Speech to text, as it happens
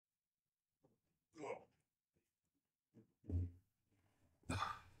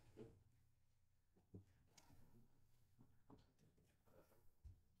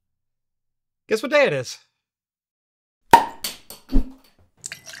Guess what day it is?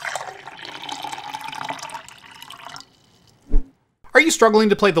 Are you struggling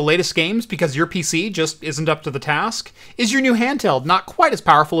to play the latest games because your PC just isn't up to the task? Is your new handheld not quite as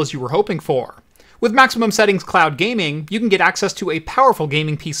powerful as you were hoping for? With Maximum Settings Cloud Gaming, you can get access to a powerful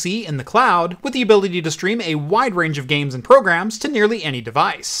gaming PC in the cloud with the ability to stream a wide range of games and programs to nearly any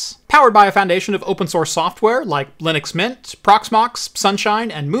device. Powered by a foundation of open source software like Linux Mint, Proxmox, Sunshine,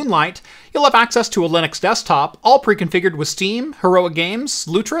 and Moonlight, you'll have access to a Linux desktop, all pre-configured with Steam, Heroic Games,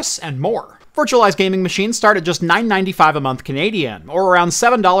 Lutris, and more. Virtualized gaming machines start at just $9.95 a month Canadian, or around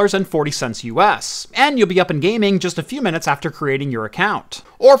 $7.40 US, and you'll be up in gaming just a few minutes after creating your account.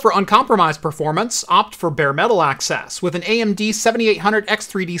 Or for uncompromised performance, opt for bare metal access with an AMD 7800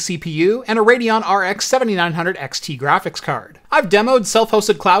 X3D CPU and a Radeon RX 7900 XT graphics card. I've demoed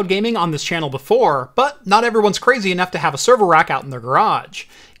self-hosted cloud gaming on this channel before, but not everyone's crazy enough to have a server rack out in their garage.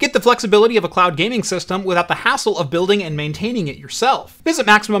 Get the flexibility of a cloud gaming system without the hassle of building and maintaining it yourself. Visit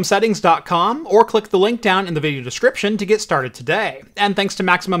MaximumSettings.com or click the link down in the video description to get started today. And thanks to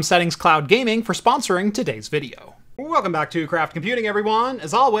Maximum Settings Cloud Gaming for sponsoring today's video. Welcome back to Craft Computing, everyone.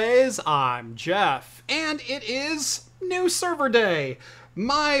 As always, I'm Jeff, and it is new server day.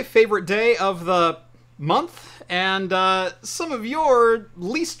 My favorite day of the month, and some of your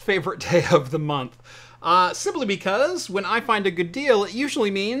least favorite day of the month. Simply because when I find a good deal, it usually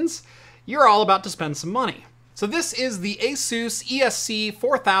means you're all about to spend some money. So this is the Asus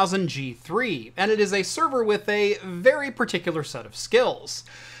ESC4000 G3, and it is a server with a very particular set of skills.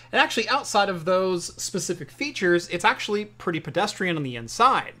 And actually, outside of those specific features, it's actually pretty pedestrian on the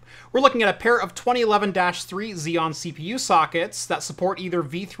inside. We're looking at a pair of 2011-3 Xeon CPU sockets that support either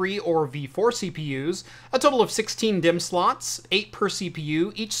V3 or V4 CPUs, a total of 16 DIMM slots, 8 per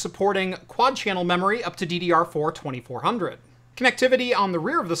CPU, each supporting quad-channel memory up to DDR4 2400. Connectivity on the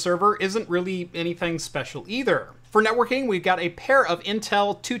rear of the server isn't really anything special either. For networking, we've got a pair of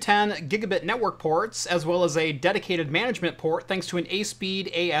Intel 210 gigabit network ports, as well as a dedicated management port thanks to an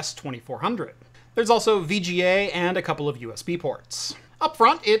ASPEED AS2400. There's also VGA and a couple of USB ports. Up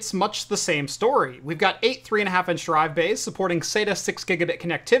front, it's much the same story. We've got 8 3.5-inch drive bays supporting SATA 6 gigabit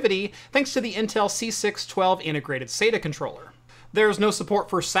connectivity thanks to the Intel C612 integrated SATA controller. There's no support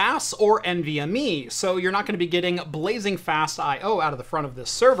for SAS or NVMe, so you're not going to be getting blazing fast I/O out of the front of this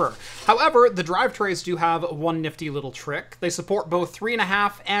server. However, the drive trays do have one nifty little trick. They support both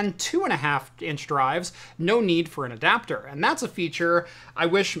 3.5 and 2.5-inch drives, no need for an adapter, and that's a feature I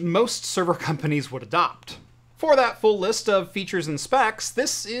wish most server companies would adopt. For that full list of features and specs,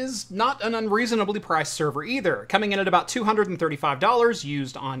 this is not an unreasonably priced server either, coming in at about $235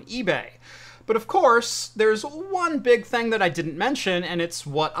 used on eBay. But of course, there's one big thing that I didn't mention, and it's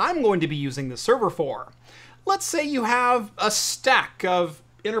what I'm going to be using this server for. Let's say you have a stack of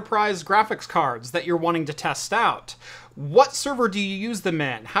enterprise graphics cards that you're wanting to test out. What server do you use them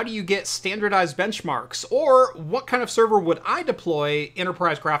in? How do you get standardized benchmarks? Or what kind of server would I deploy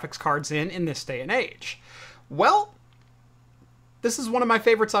enterprise graphics cards in this day and age? Well, this is one of my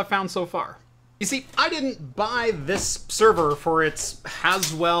favorites I've found so far. You see, I didn't buy this server for its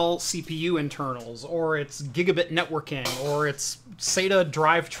Haswell CPU internals, or its gigabit networking, or its SATA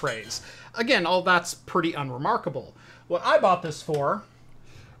drive trays. Again, all that's pretty unremarkable. What I bought this for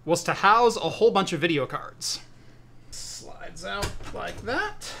was to house a whole bunch of video cards. Slides out like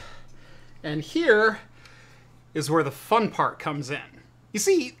that. And here is where the fun part comes in. You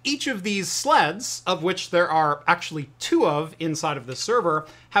see, each of these sleds, of which there are actually 2 of inside of this server,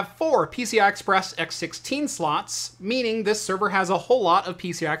 have 4 PCI Express X16 slots, meaning this server has a whole lot of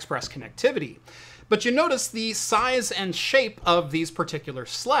PCI Express connectivity. But you notice the size and shape of these particular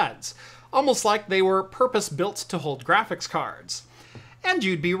sleds, almost like they were purpose-built to hold graphics cards. And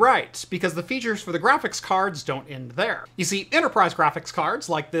you'd be right, because the features for the graphics cards don't end there. You see, enterprise graphics cards,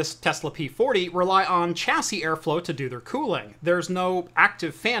 like this Tesla P40, rely on chassis airflow to do their cooling. There's no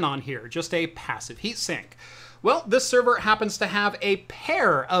active fan on here, just a passive heatsink. Well, this server happens to have a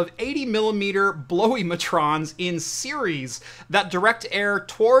pair of 80mm blowimatrons in series that direct air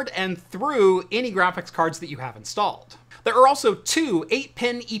toward and through any graphics cards that you have installed. There are also 2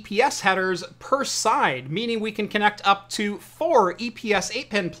 8-pin EPS headers per side, meaning we can connect up to 4 EPS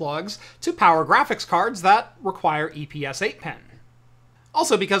 8-pin plugs to power graphics cards that require EPS 8-pin.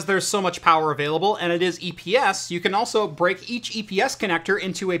 Also, because there's so much power available and it is EPS, you can also break each EPS connector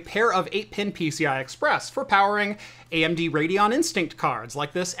into a pair of 8-pin PCI Express for powering AMD Radeon Instinct cards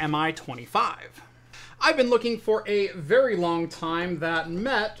like this MI25. I've been looking for a very long time that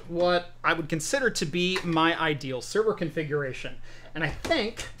met what I would consider to be my ideal server configuration, and I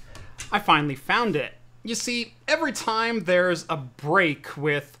think I finally found it. You see, every time there's a break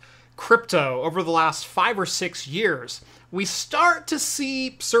with crypto over the last 5 or 6 years, we start to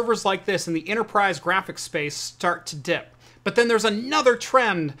see servers like this in the enterprise graphics space start to dip. But then there's another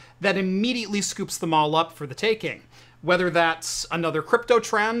trend that immediately scoops them all up for the taking. Whether that's another crypto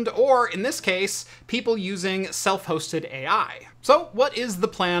trend, or in this case, people using self-hosted AI. So what is the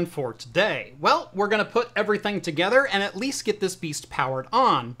plan for today? Well, we're going to put everything together and at least get this beast powered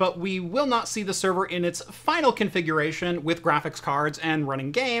on, but we will not see the server in its final configuration with graphics cards and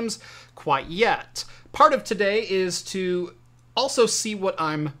running games quite yet. Part of today is to also see what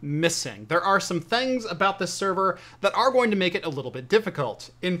I'm missing. There are some things about this server that are going to make it a little bit difficult.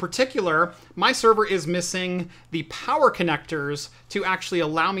 In particular, my server is missing the power connectors to actually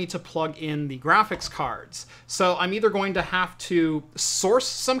allow me to plug in the graphics cards. So I'm either going to have to source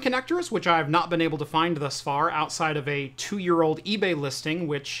some connectors, which I've not been able to find thus far outside of a 2-year-old eBay listing,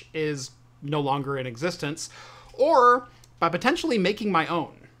 which is no longer in existence, or by potentially making my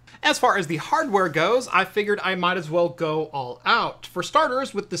own. As far as the hardware goes, I figured I might as well go all out. For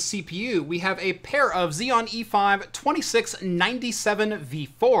starters, with the CPU, we have a pair of Xeon E5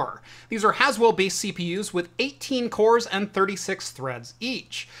 2697V4. These are Haswell-based CPUs with 18 cores and 36 threads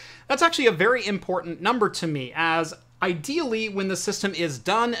each. That's actually a very important number to me, as ideally, when the system is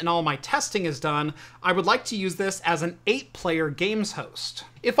done and all my testing is done, I would like to use this as an 8-player games host.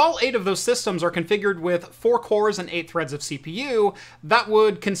 If all 8 of those systems are configured with 4 cores and 8 threads of CPU, that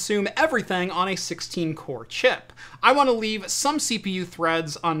would consume everything on a 16-core chip. I want to leave some CPU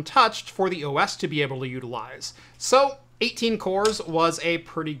threads untouched for the OS to be able to utilize. So 18 cores was a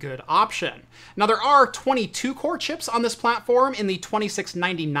pretty good option. Now there are 22-core chips on this platform in the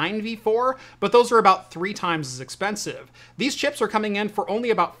 2699V4, but those are about 3 times as expensive. These chips are coming in for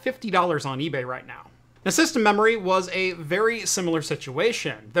only about $50 on eBay right now. Now, system memory was a very similar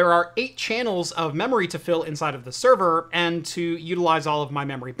situation. There are 8 channels of memory to fill inside of the server, and to utilize all of my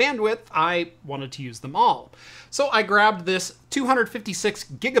memory bandwidth, I wanted to use them all. So I grabbed this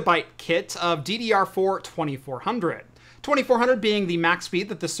 256GB kit of DDR4 2400. 2400 being the max speed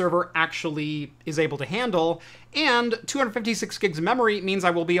that the server actually is able to handle, and 256 gigs of memory means I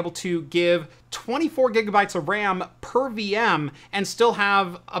will be able to give 24 gigabytes of RAM per VM and still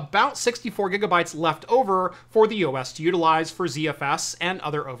have about 64 gigabytes left over for the OS to utilize for ZFS and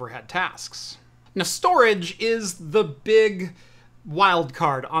other overhead tasks. Now, storage is the big wild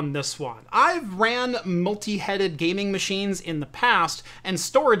card on this one. I've ran multi-headed gaming machines in the past, and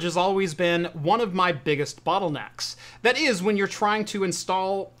storage has always been one of my biggest bottlenecks. That is, when you're trying to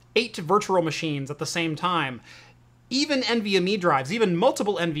install 8 virtual machines at the same time. Even NVMe drives, even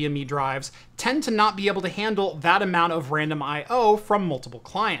multiple NVMe drives, tend to not be able to handle that amount of random I/O from multiple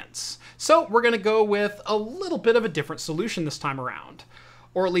clients. So we're going to go with a little bit of a different solution this time around.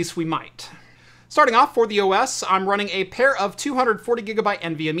 Or at least we might. Starting off for the OS, I'm running a pair of 240GB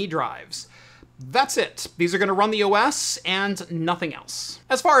NVMe drives. That's it. These are going to run the OS and nothing else.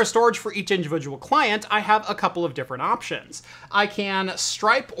 As far as storage for each individual client, I have a couple of different options. I can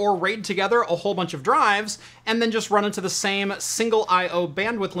stripe or RAID together a whole bunch of drives and then just run into the same single I/O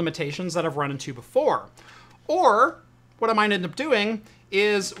bandwidth limitations that I've run into before. Or what I might end up doing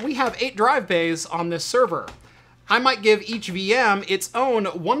is we have 8 drive bays on this server. I might give each VM its own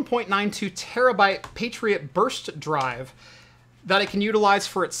 1.92 terabyte Patriot burst drive that it can utilize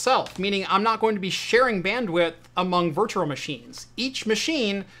for itself, meaning I'm not going to be sharing bandwidth among virtual machines. Each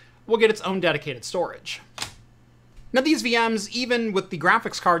machine will get its own dedicated storage. Now, these VMs, even with the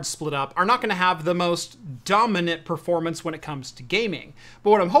graphics cards split up, are not going to have the most dominant performance when it comes to gaming. But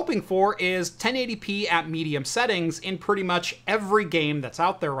what I'm hoping for is 1080p at medium settings in pretty much every game that's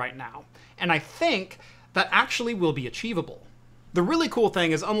out there right now. And I think that actually will be achievable. The really cool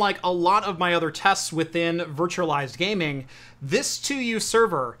thing is, unlike a lot of my other tests within virtualized gaming, this 2U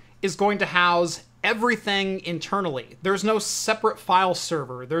server is going to house everything internally. There's no separate file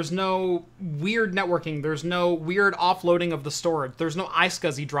server, there's no weird networking, there's no weird offloading of the storage, there's no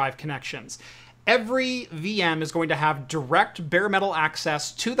iSCSI drive connections. Every VM is going to have direct bare metal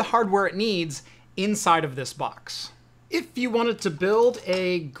access to the hardware it needs inside of this box. If you wanted to build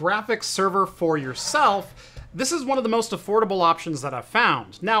a graphics server for yourself, this is one of the most affordable options that I've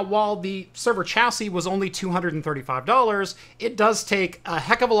found. Now, while the server chassis was only $235, it does take a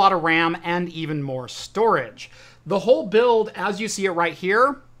heck of a lot of RAM and even more storage. The whole build, as you see it right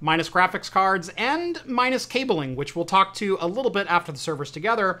here, minus graphics cards and minus cabling, which we'll talk to a little bit after the server's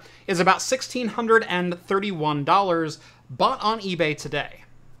together, is about $1,631 bought on eBay today.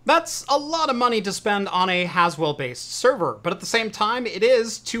 That's a lot of money to spend on a Haswell-based server, but at the same time, it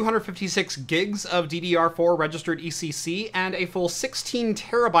is 256 gigs of DDR4 registered ECC and a full 16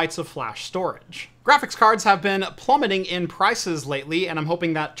 terabytes of flash storage. Graphics cards have been plummeting in prices lately, and I'm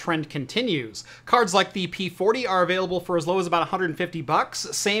hoping that trend continues. Cards like the P40 are available for as low as about $150,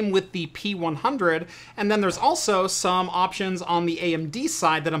 same with the P100, and then there's also some options on the AMD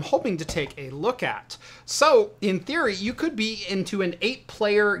side that I'm hoping to take a look at. So, in theory, you could be into an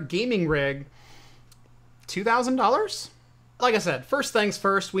 8-player gaming rig, $2,000? Like I said, first things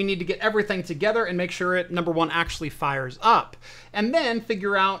first, we need to get everything together and make sure it, number one, actually fires up. And then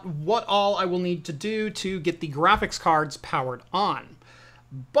figure out what all I will need to do to get the graphics cards powered on.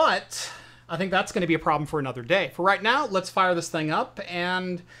 But I think that's going to be a problem for another day. For right now, let's fire this thing up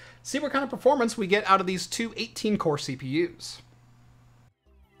and see what kind of performance we get out of these two 18-core CPUs.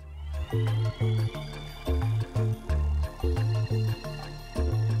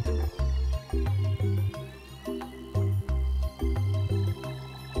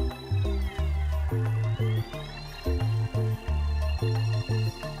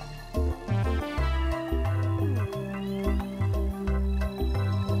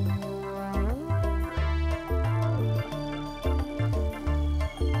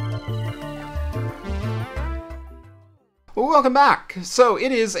 Welcome back. So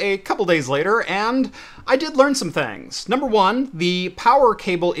it is a couple days later, and I did learn some things. Number one, the power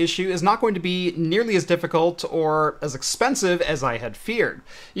cable issue is not going to be nearly as difficult or as expensive as I had feared.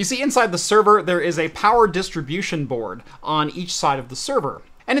 You see, inside the server, there is a power distribution board on each side of the server.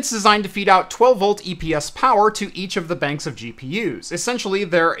 And it's designed to feed out 12-volt EPS power to each of the banks of GPUs. Essentially,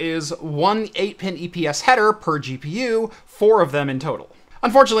 there is one 8-pin EPS header per GPU, 4 of them in total.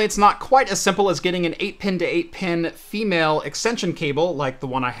 Unfortunately, it's not quite as simple as getting an 8-pin to 8-pin female extension cable like the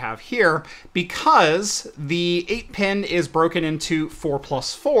one I have here, because the 8-pin is broken into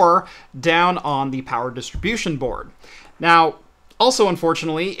 4+4 down on the power distribution board. Now, also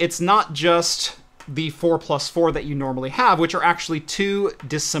unfortunately, it's not just the 4+4 that you normally have, which are actually two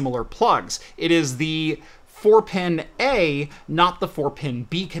dissimilar plugs. It is the 4-pin A, not the 4-pin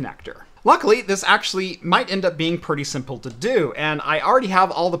B connector. Luckily, this actually might end up being pretty simple to do, and I already have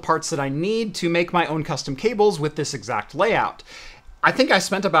all the parts that I need to make my own custom cables with this exact layout. I think I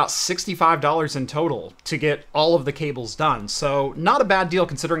spent about $65 in total to get all of the cables done, so not a bad deal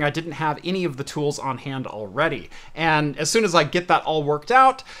considering I didn't have any of the tools on hand already. And as soon as I get that all worked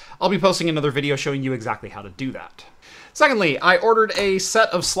out, I'll be posting another video showing you exactly how to do that. Secondly, I ordered a set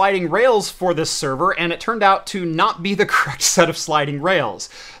of sliding rails for this server, and it turned out to not be the correct set of sliding rails.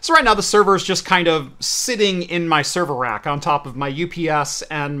 So right now the server is just kind of sitting in my server rack on top of my UPS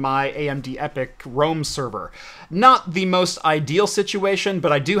and my AMD EPYC Rome server. Not the most ideal situation,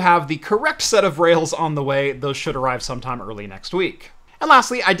 but I do have the correct set of rails on the way. Those should arrive sometime early next week. And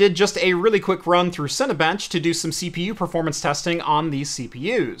lastly, I did just a really quick run through Cinebench to do some CPU performance testing on these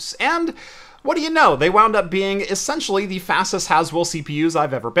CPUs. And what do you know? They wound up being essentially the fastest Haswell CPUs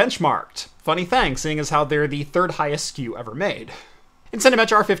I've ever benchmarked. Funny thing, seeing as how they're the third highest SKU ever made. In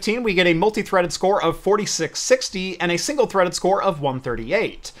Cinebench R15, we get a multi-threaded score of 4660 and a single-threaded score of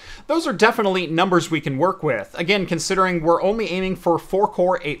 138. Those are definitely numbers we can work with, again, considering we're only aiming for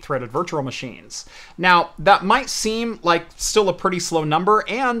 4-core, 8-threaded virtual machines. Now, that might seem like still a pretty slow number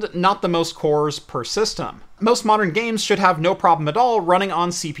and not the most cores per system. Most modern games should have no problem at all running on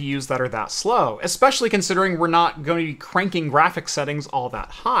CPUs that are that slow, especially considering we're not going to be cranking graphics settings all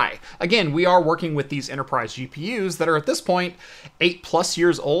that high. Again, we are working with these enterprise GPUs that are at this point 8+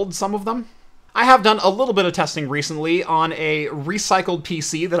 years old, some of them. I have done a little bit of testing recently on a recycled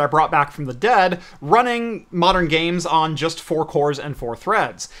PC that I brought back from the dead, running modern games on just 4 cores and 4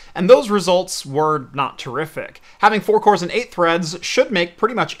 threads. And those results were not terrific. Having 4 cores and 8 threads should make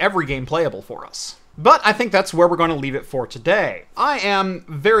pretty much every game playable for us. But I think that's where we're going to leave it for today. I am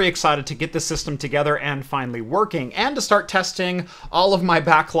very excited to get this system together and finally working, and to start testing all of my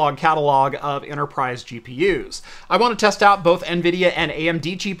backlog catalog of enterprise GPUs. I want to test out both NVIDIA and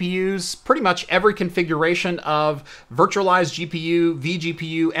AMD GPUs, pretty much every configuration of virtualized GPU,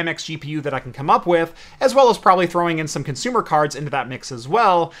 vGPU, MXGPU that I can come up with, as well as probably throwing in some consumer cards into that mix as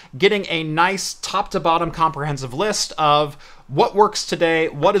well, getting a nice top-to-bottom comprehensive list of what works today,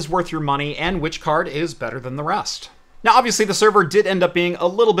 what is worth your money, and which card is better than the rest. Now, obviously, the server did end up being a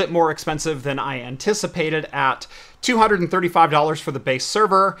little bit more expensive than I anticipated at $235 for the base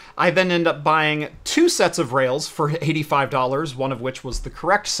server. I then ended up buying 2 sets of rails for $85, one of which was the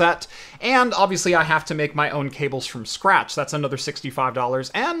correct set. And obviously, I have to make my own cables from scratch. That's another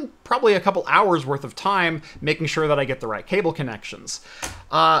 $65 and probably a couple hours worth of time making sure that I get the right cable connections.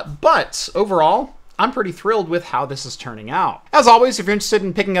 But overall, I'm pretty thrilled with how this is turning out. As always, if you're interested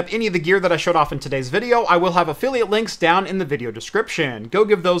in picking up any of the gear that I showed off in today's video, I will have affiliate links down in the video description. Go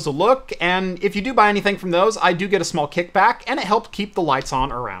give those a look, and if you do buy anything from those, I do get a small kickback, and it helps keep the lights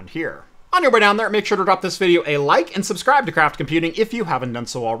on around here. On your way down there, make sure to drop this video a like and subscribe to Craft Computing if you haven't done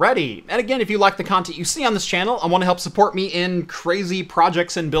so already. And again, if you like the content you see on this channel and want to help support me in crazy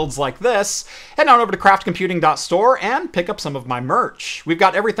projects and builds like this, head on over to craftcomputing.store and pick up some of my merch. We've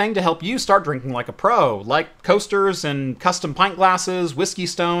got everything to help you start drinking like a pro, like coasters and custom pint glasses, whiskey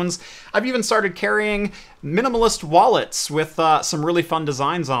stones. I've even started carrying minimalist wallets with some really fun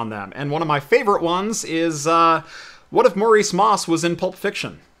designs on them. And one of my favorite ones is, what if Maurice Moss was in Pulp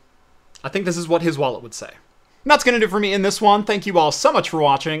Fiction? I think this is what his wallet would say. And that's going to do it for me in this one. Thank you all so much for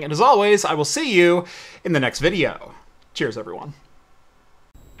watching, and as always, I will see you in the next video. Cheers, everyone.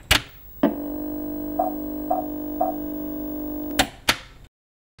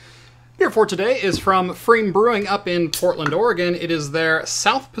 Beer for today is from Pfriem Brewing up in Portland, Oregon. It is their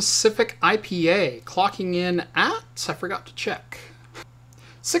South Pacific IPA, clocking in at, I forgot to check,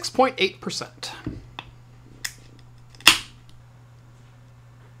 6.8%.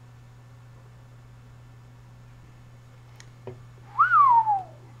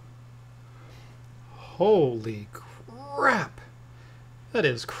 Holy crap. That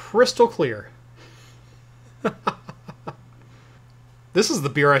is crystal clear. This is the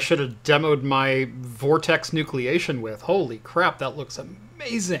beer I should have demoed my vortex nucleation with. Holy crap, that looks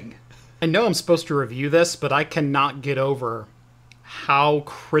amazing. I know I'm supposed to review this, but I cannot get over how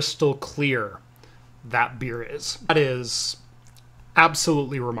crystal clear that beer is. That is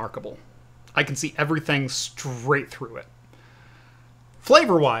absolutely remarkable. I can see everything straight through it.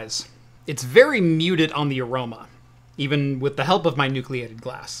 Flavor-wise, it's very muted on the aroma, even with the help of my nucleated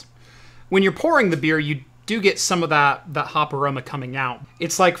glass. When you're pouring the beer, you do get some of that hop aroma coming out.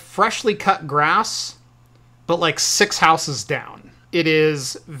 It's like freshly cut grass, but like 6 houses down. It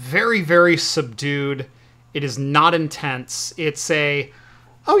is very, very subdued. It is not intense. It's a,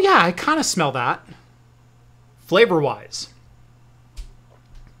 oh yeah, I kind of smell that. Flavor-wise,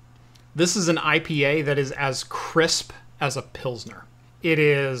 this is an IPA that is as crisp as a Pilsner. It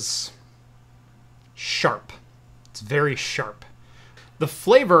is sharp. It's very sharp. The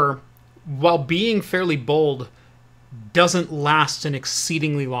flavor, while being fairly bold, doesn't last an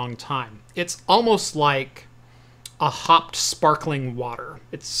exceedingly long time. It's almost like a hopped sparkling water.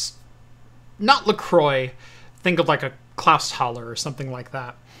 It's not LaCroix. Think of like a Klausthaller or something like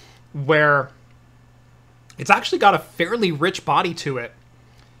that, where it's actually got a fairly rich body to it,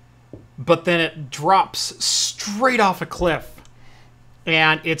 but then it drops straight off a cliff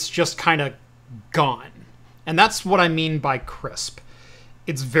and it's just kind of gone. And that's what I mean by crisp.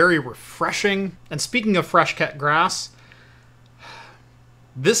 It's very refreshing. And speaking of fresh cut grass,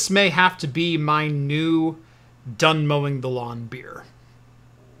 this may have to be my new done mowing the lawn beer.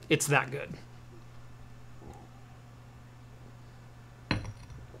 It's that good.